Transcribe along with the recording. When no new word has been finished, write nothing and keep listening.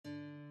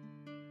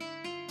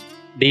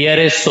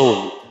Dearest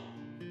soul,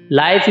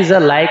 life is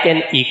like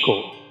an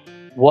echo.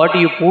 What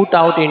you put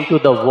out into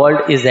the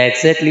world is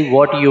exactly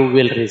what you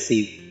will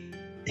receive.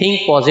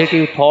 Think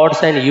positive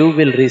thoughts and you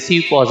will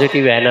receive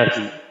positive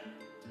energy.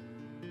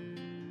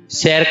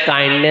 Share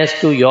kindness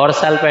to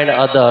yourself and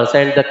others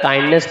and the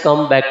kindness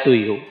come back to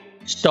you.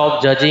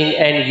 Stop judging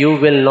and you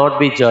will not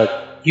be judged.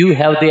 You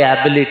have the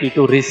ability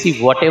to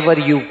receive whatever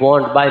you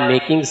want by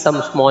making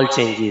some small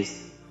changes.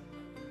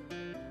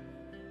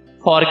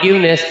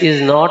 Forgiveness is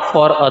not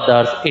for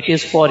others, it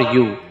is for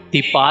you.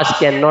 The past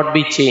cannot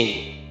be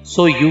changed.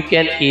 So you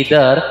can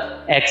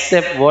either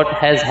accept what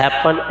has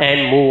happened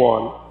and move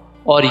on,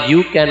 or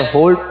you can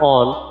hold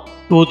on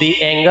to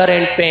the anger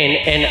and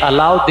pain and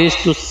allow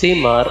this to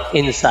simmer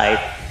inside.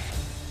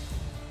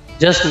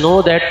 Just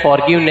know that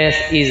forgiveness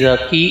is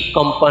a key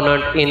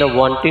component in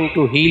wanting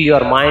to heal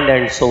your mind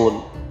and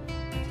soul.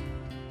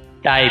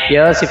 Type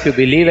yes if you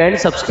believe and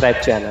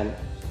subscribe channel.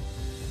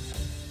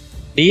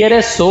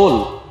 Dearest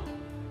soul,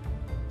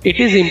 it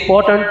is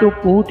important to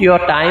put your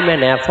time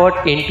and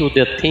effort into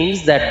the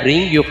things that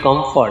bring you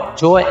comfort,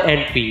 joy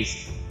and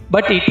peace.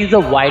 But it is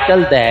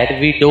vital that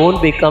we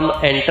don't become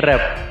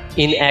entrapped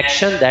in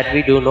action that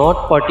we do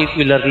not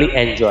particularly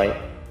enjoy.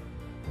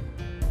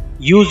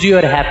 Use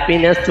your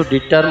happiness to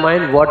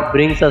determine what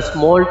brings a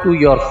smile to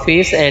your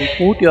face and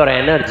put your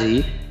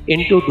energy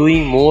into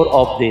doing more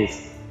of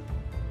this.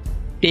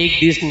 Take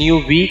this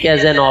new week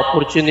as an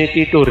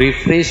opportunity to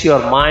refresh your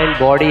mind,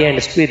 body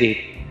and spirit,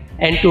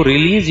 and to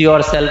release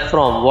yourself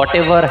from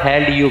whatever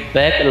held you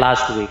back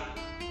last week.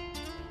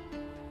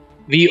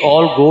 We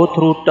all go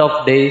through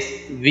tough days,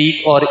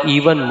 weeks or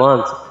even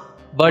months,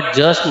 but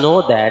just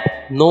know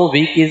that no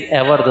week is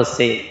ever the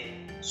same.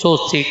 So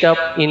sit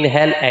up,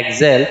 inhale,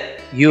 exhale,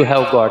 you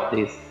have got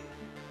this.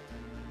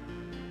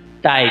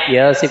 Type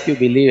yes if you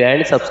believe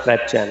and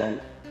subscribe channel.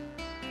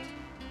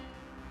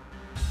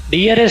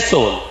 Dearest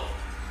soul,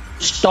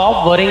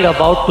 stop worrying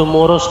about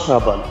tomorrow's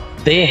trouble.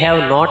 They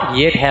have not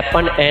yet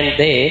happened and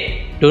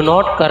they do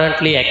not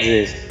currently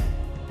exist.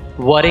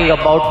 Worrying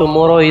about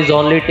tomorrow is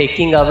only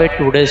taking away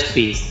today's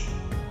peace.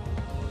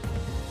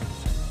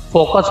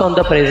 Focus on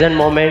the present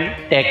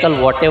moment,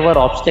 tackle whatever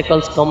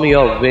obstacles come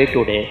your way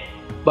today.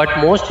 But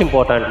most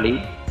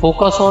importantly,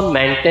 focus on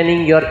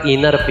maintaining your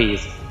inner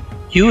peace.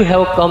 You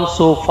have come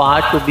so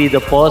far to be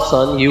the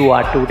person you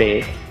are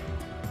today.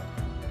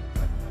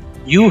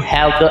 You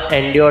have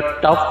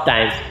endured tough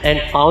times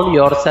and found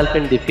yourself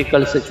in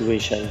difficult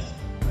situations.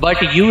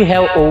 But you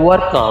have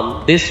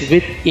overcome this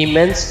with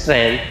immense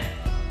strength.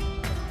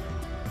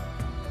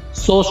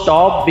 So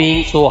stop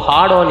being so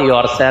hard on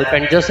yourself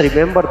and just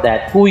remember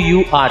that who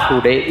you are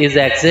today is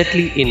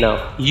exactly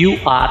enough. You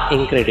are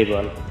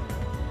incredible.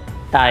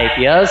 Type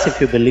yes if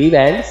you believe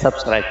and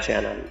subscribe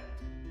channel.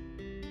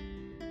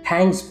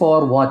 Thanks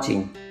for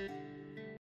watching.